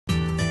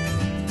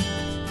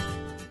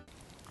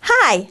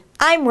Hi,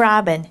 I'm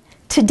Robin.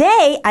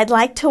 Today I'd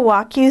like to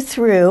walk you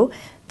through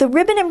the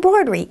ribbon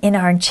embroidery in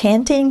our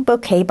enchanting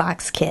bouquet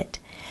box kit.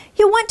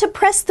 You'll want to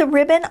press the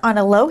ribbon on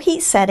a low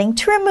heat setting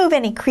to remove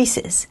any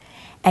creases.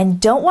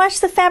 And don't wash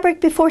the fabric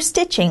before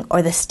stitching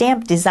or the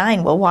stamped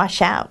design will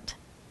wash out.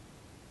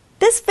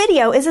 This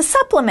video is a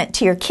supplement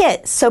to your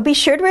kit, so be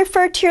sure to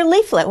refer to your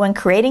leaflet when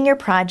creating your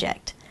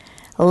project.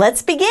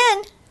 Let's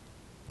begin!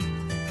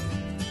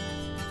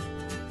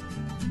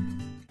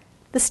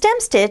 The stem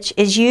stitch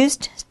is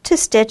used to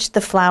stitch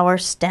the flower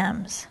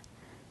stems.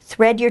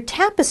 Thread your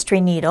tapestry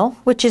needle,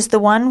 which is the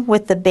one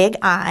with the big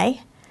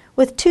eye,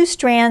 with 2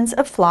 strands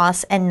of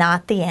floss and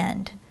knot the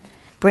end.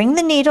 Bring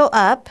the needle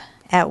up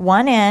at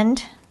one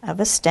end of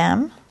a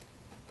stem.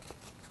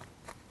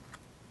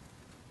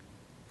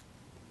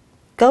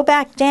 Go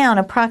back down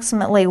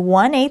approximately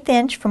 1/8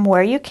 inch from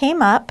where you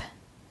came up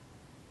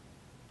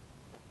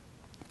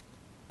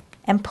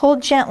and pull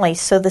gently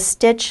so the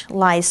stitch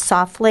lies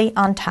softly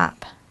on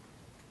top.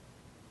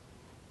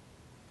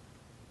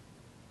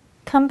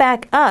 Come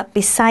back up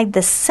beside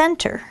the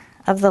center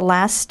of the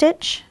last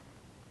stitch.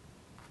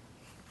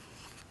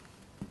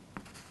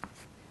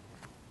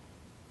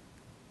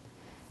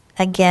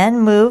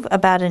 Again, move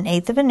about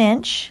 1/8 of an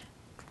inch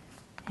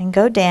and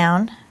go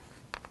down,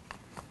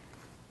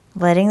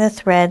 letting the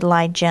thread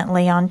lie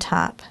gently on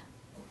top.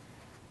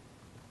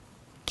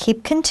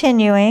 Keep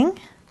continuing,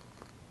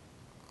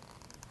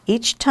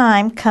 each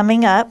time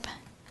coming up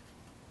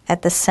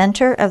at the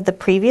center of the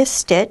previous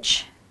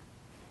stitch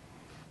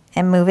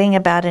and moving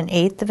about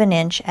 1/8 of an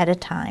inch at a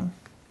time.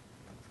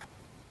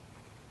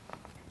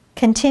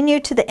 Continue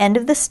to the end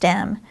of the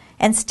stem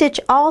and stitch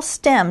all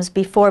stems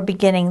before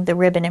beginning the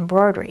ribbon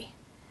embroidery.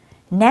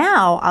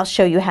 Now I'll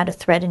show you how to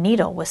thread a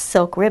needle with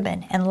silk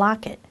ribbon and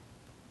lock it.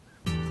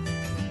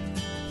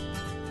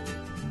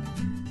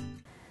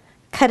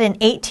 Cut an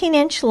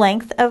 18-inch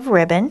length of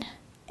ribbon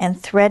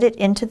and thread it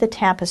into the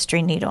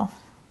tapestry needle.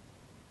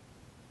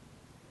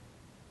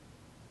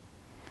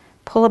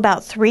 Pull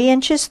about 3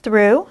 inches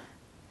through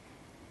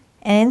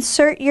and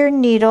insert your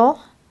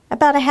needle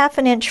about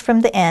 1/2 inch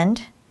from the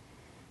end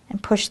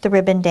and push the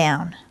ribbon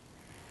down.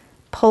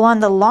 Pull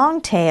on the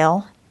long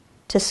tail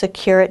to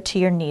secure it to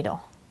your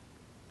needle.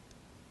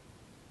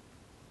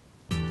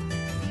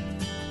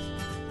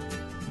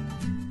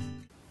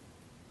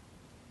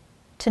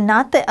 To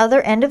knot the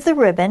other end of the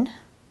ribbon,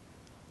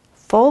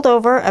 fold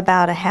over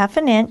about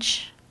 1/2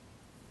 inch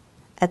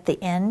at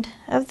the end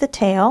of the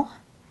tail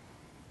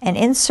and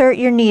insert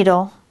your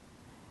needle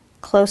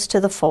close to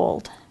the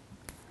fold.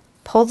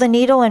 Pull the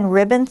needle and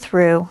ribbon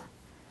through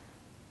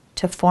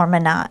to form a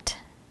knot.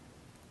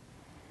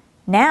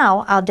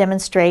 Now I'll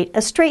demonstrate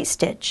a straight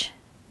stitch.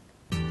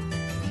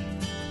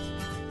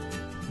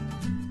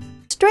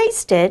 Straight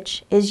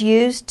stitch is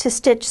used to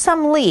stitch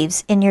some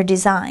leaves in your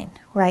design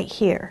right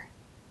here.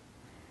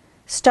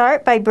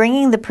 Start by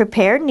bringing the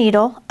prepared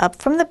needle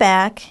up from the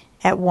back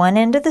at one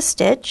end of the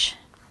stitch,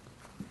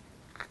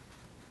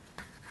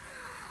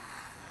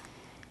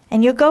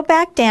 and you'll go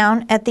back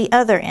down at the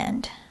other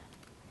end.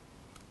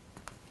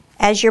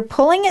 As you're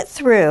pulling it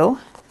through,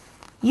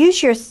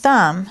 use your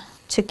thumb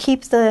to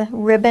keep the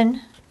ribbon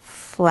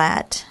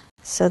flat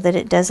so that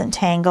it doesn't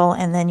tangle,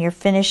 and then your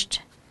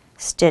finished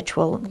stitch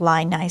will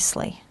lie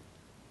nicely.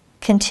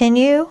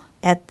 Continue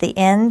at the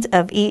end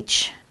of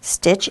each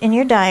stitch in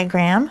your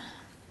diagram,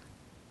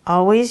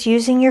 always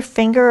using your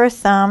finger or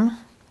thumb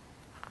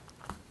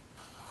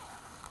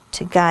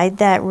to guide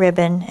that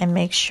ribbon and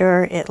make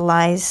sure it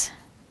lies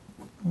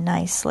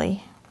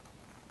nicely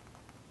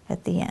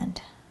at the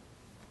end.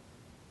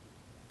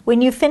 When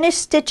you finish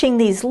stitching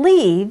these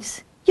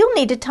leaves, you'll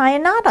need to tie a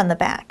knot on the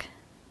back.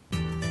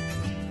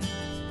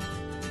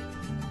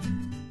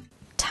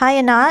 Tie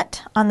a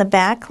knot on the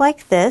back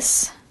like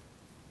this.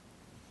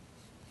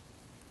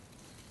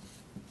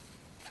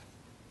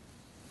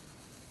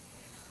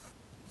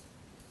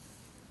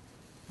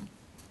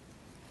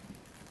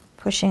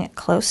 Pushing it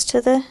close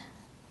to the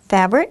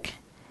fabric,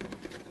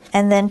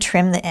 and then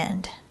trim the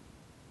end.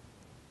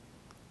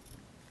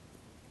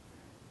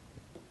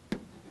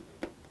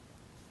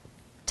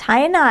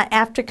 Tie a knot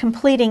after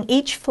completing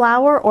each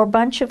flower or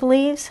bunch of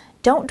leaves.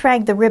 Don't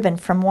drag the ribbon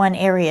from one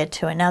area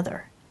to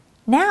another.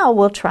 Now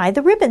we'll try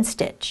the ribbon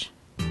stitch.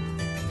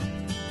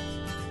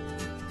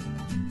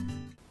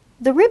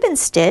 The ribbon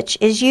stitch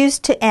is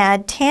used to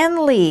add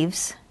tan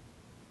leaves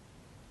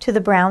to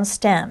the brown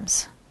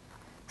stems.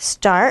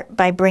 Start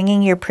by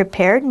bringing your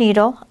prepared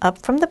needle up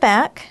from the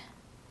back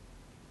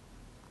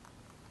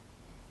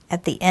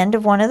at the end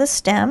of one of the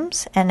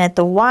stems and at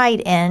the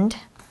wide end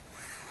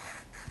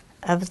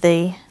of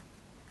the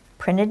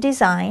printed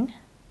design.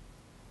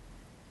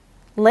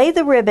 Lay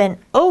the ribbon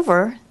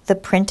over the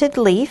printed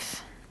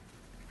leaf.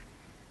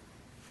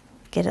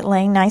 Get it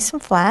laying nice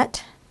and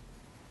flat.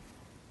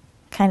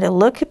 Kind of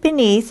look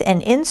beneath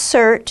and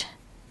insert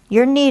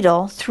your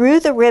needle through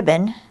the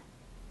ribbon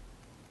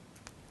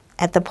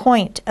at the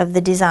point of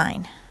the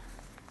design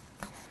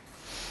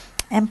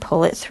and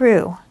pull it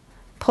through.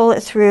 Pull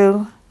it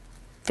through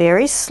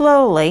very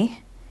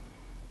slowly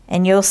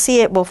and you'll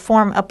see it will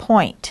form a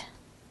point.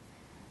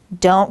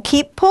 Don't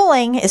keep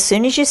pulling. As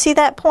soon as you see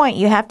that point,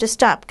 you have to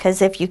stop,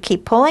 because if you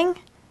keep pulling,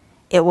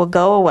 it will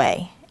go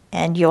away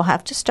and you'll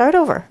have to start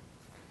over.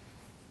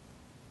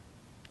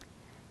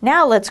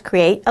 Now let's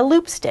create a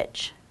loop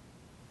stitch.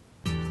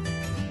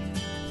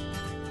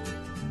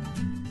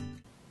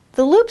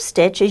 The loop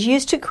stitch is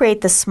used to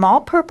create the small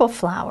purple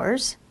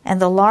flowers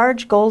and the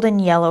large golden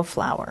yellow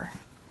flower.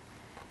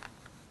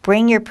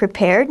 Bring your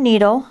prepared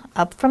needle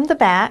up from the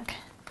back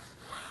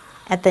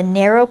at the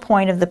narrow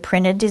point of the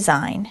printed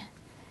design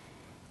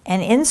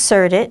and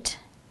insert it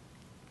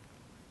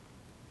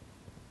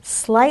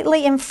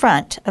slightly in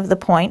front of the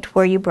point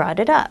where you brought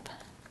it up.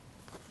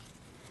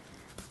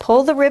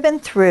 Pull the ribbon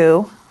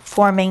through,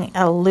 forming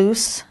a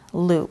loose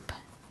loop.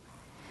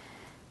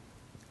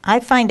 I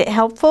find it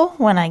helpful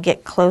when I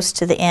get close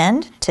to the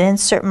end to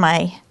insert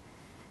my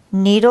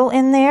needle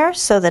in there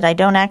so that I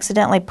don't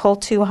accidentally pull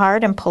too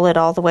hard and pull it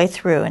all the way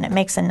through, and it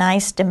makes a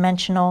nice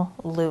dimensional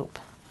loop.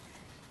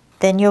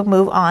 Then you'll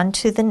move on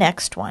to the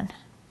next one.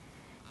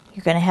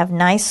 You're going to have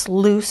nice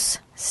loose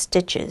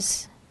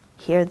stitches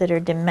here that are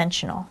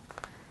dimensional.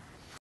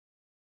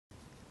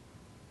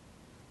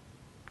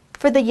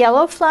 For the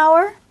yellow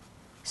flower,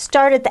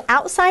 start at the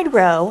outside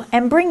row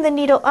and bring the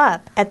needle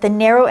up at the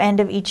narrow end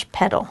of each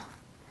petal.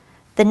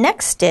 The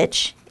next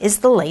stitch is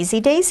the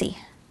lazy daisy.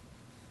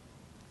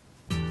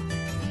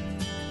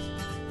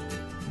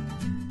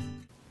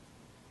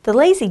 The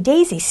lazy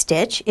daisy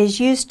stitch is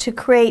used to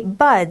create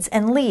buds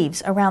and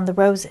leaves around the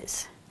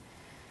roses.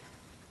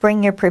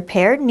 Bring your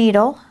prepared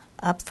needle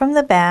up from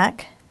the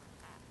back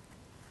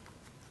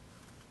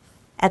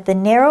at the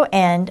narrow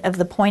end of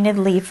the pointed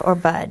leaf or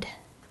bud.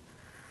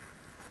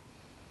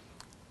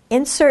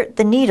 Insert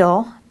the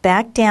needle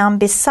back down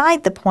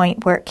beside the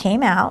point where it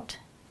came out.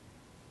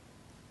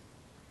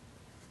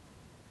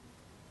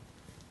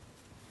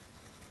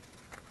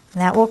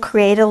 That will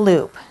create a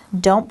loop.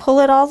 Don't pull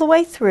it all the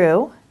way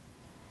through.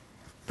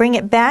 Bring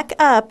it back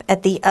up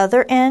at the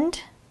other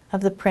end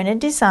of the printed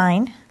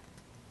design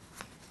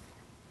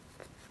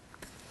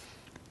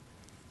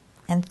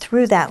and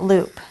through that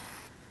loop.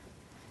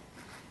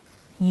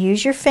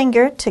 Use your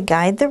finger to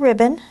guide the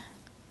ribbon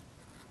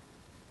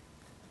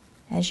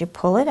as you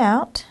pull it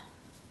out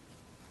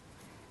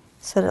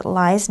so that it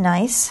lies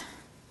nice,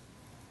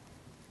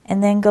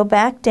 and then go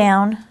back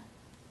down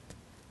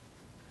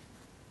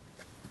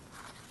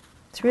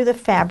through the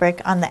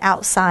fabric on the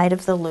outside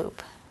of the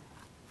loop.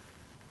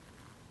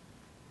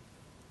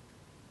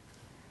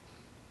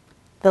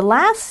 The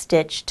last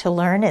stitch to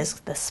learn is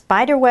the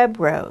spiderweb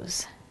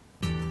rose.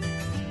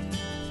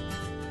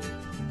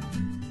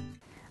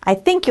 I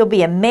think you'll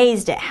be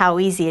amazed at how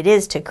easy it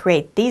is to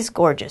create these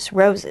gorgeous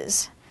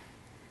roses.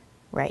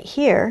 Right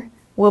here,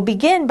 we'll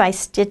begin by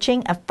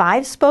stitching a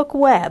 5-spoke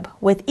web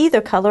with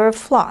either color of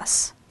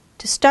floss.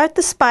 To start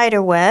the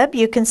spider web,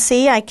 you can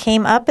see I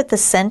came up at the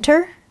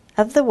center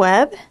of the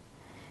web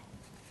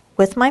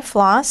with my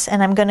floss,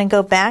 and I'm going to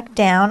go back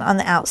down on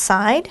the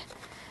outside.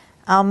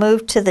 I'll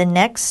move to the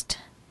next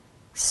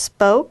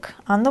spoke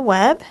on the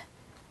web,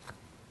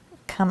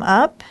 come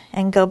up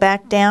and go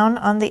back down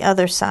on the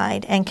other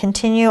side and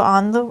continue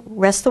on the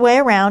rest of the way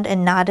around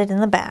and knot it in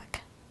the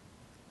back.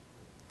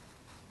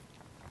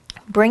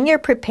 Bring your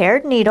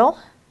prepared needle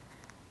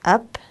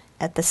up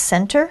at the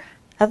center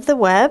of the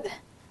web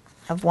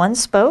of one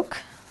spoke.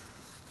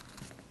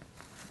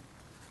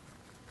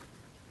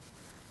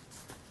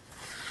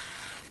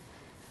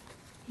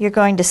 You're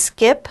going to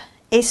skip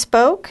a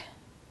spoke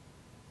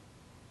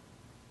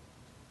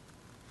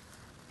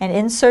and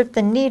insert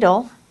the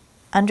needle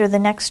under the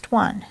next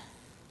one.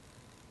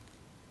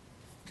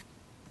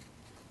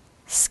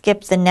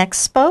 Skip the next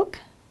spoke,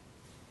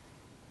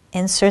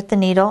 insert the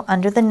needle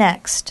under the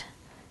next.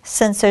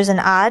 Since there's an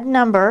odd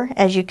number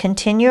as you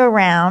continue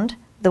around,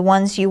 the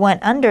ones you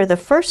went under the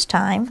first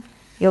time,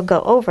 you'll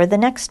go over the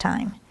next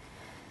time.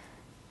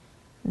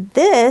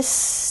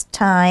 This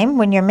time,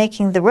 when you're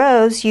making the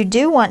rose, you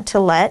do want to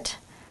let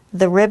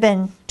the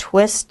ribbon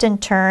twist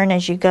and turn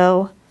as you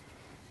go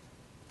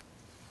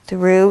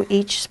through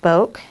each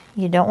spoke.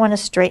 You don't want to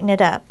straighten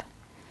it up.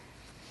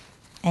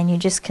 And you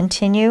just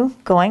continue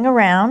going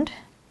around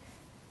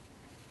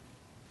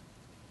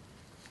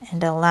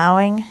and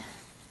allowing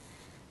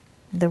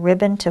the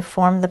ribbon to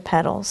form the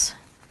petals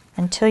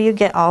until you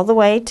get all the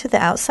way to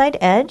the outside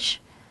edge.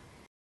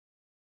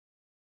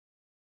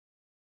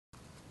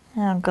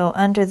 I'll go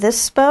under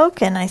this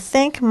spoke, and I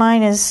think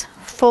mine is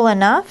full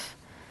enough.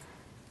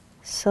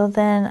 So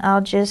then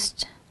I'll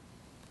just,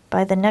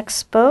 by the next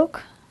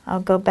spoke,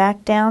 I'll go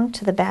back down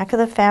to the back of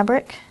the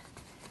fabric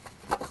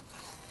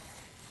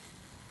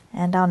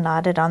and I'll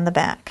knot it on the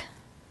back.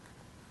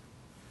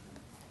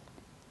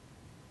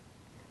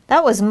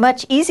 That was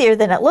much easier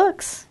than it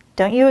looks.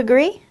 Don't you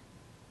agree?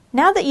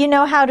 Now that you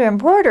know how to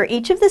embroider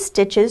each of the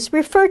stitches,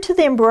 refer to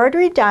the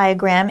embroidery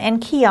diagram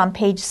and key on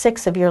page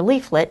 6 of your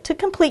leaflet to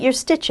complete your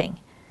stitching.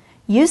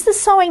 Use the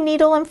sewing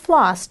needle and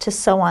floss to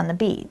sew on the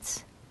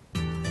beads.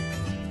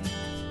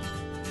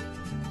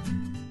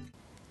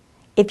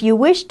 If you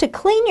wish to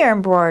clean your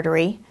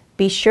embroidery,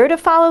 be sure to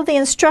follow the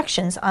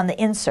instructions on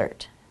the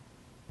insert.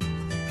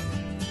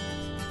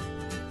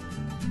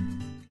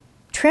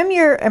 Trim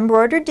your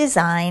embroidered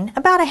design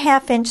about a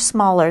 1/2 inch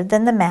smaller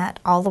than the mat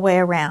all the way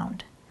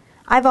around.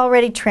 I've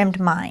already trimmed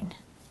mine.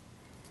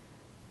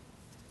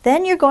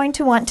 Then you're going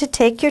to want to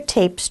take your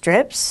tape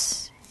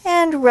strips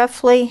and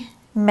roughly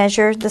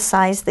measure the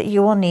size that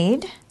you will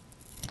need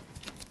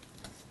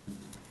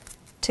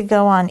to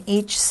go on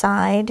each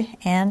side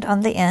and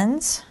on the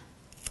ends.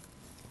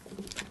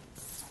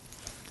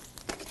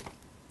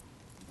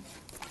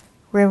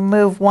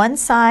 Remove one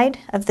side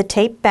of the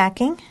tape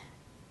backing.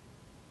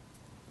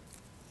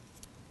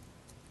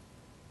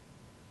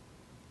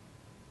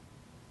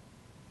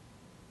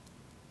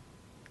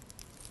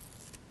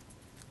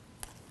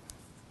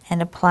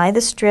 And apply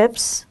the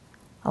strips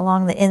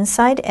along the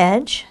inside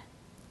edge.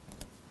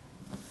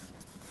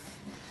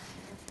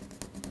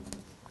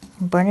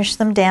 Burnish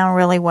them down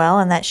really well,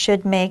 and that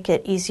should make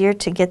it easier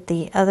to get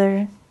the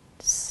other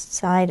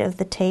side of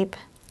the tape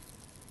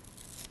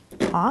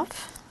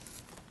off.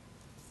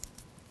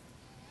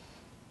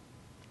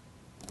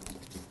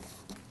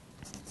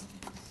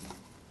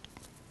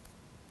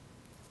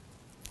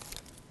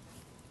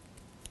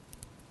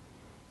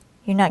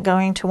 You're not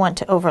going to want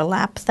to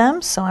overlap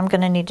them, so I'm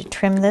going to need to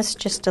trim this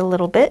just a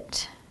little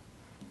bit.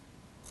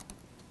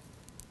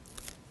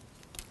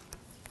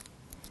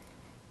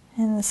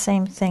 And the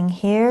same thing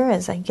here,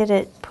 as I get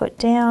it put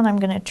down, I'm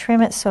going to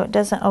trim it so it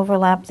doesn't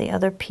overlap the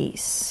other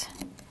piece.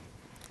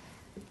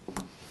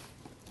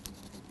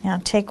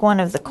 Now take one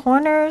of the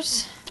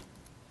corners,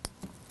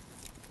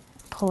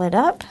 pull it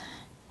up,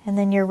 and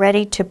then you're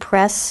ready to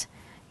press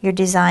your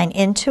design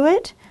into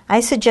it. I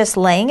suggest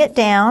laying it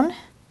down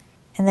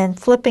and then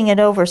flipping it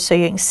over so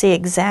you can see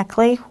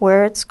exactly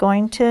where it's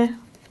going to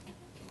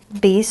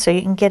be, so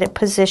you can get it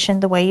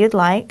positioned the way you'd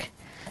like.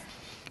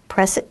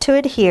 Press it to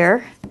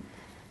adhere.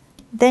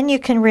 Then you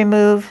can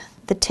remove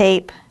the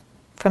tape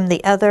from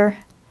the other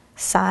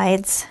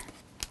sides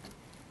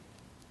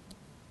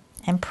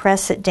and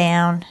press it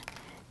down.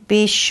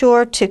 Be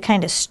sure to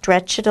kind of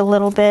stretch it a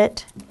little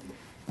bit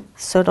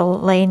so it'll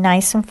lay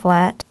nice and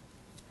flat.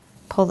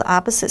 Pull the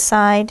opposite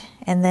side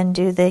and then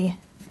do the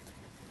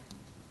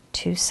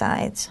two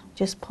sides,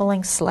 just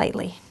pulling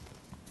slightly.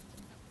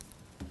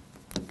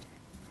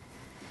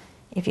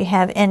 If you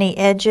have any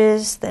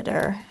edges that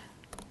are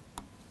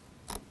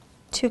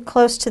too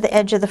close to the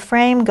edge of the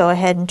frame, go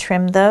ahead and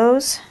trim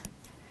those,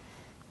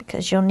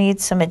 because you'll need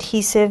some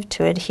adhesive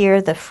to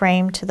adhere the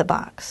frame to the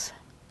box.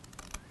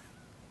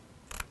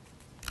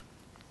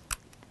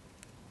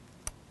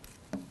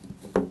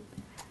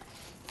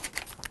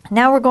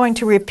 Now we're going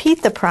to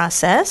repeat the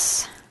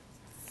process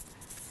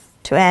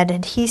to add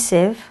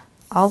adhesive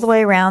all the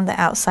way around the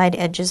outside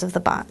edges of the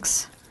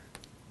box.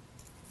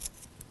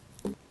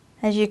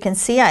 As you can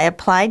see, I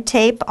applied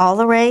tape all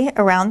the way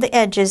around the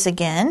edges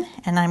again,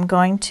 and I'm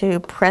going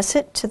to press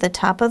it to the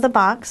top of the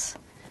box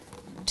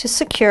to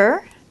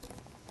secure.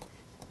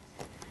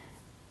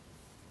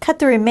 Cut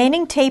the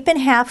remaining tape in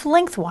half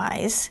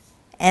lengthwise,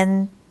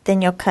 and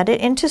then you'll cut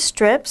it into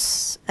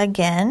strips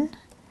again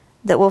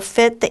that will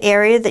fit the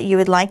area that you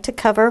would like to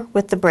cover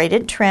with the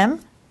braided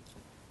trim.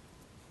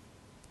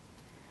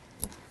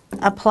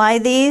 Apply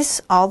these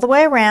all the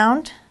way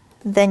around,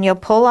 then you'll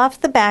pull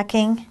off the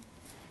backing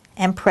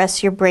and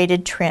press your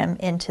braided trim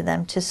into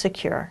them to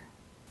secure.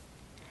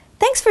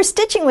 Thanks for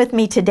stitching with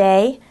me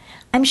today.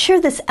 I'm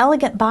sure this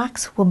elegant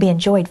box will be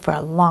enjoyed for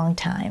a long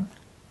time.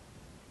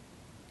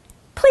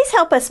 Please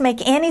help us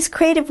make Annie's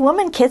Creative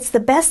Woman Kits the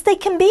best they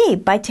can be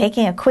by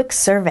taking a quick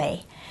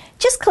survey.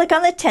 Just click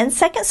on the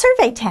 10-second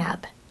survey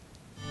tab.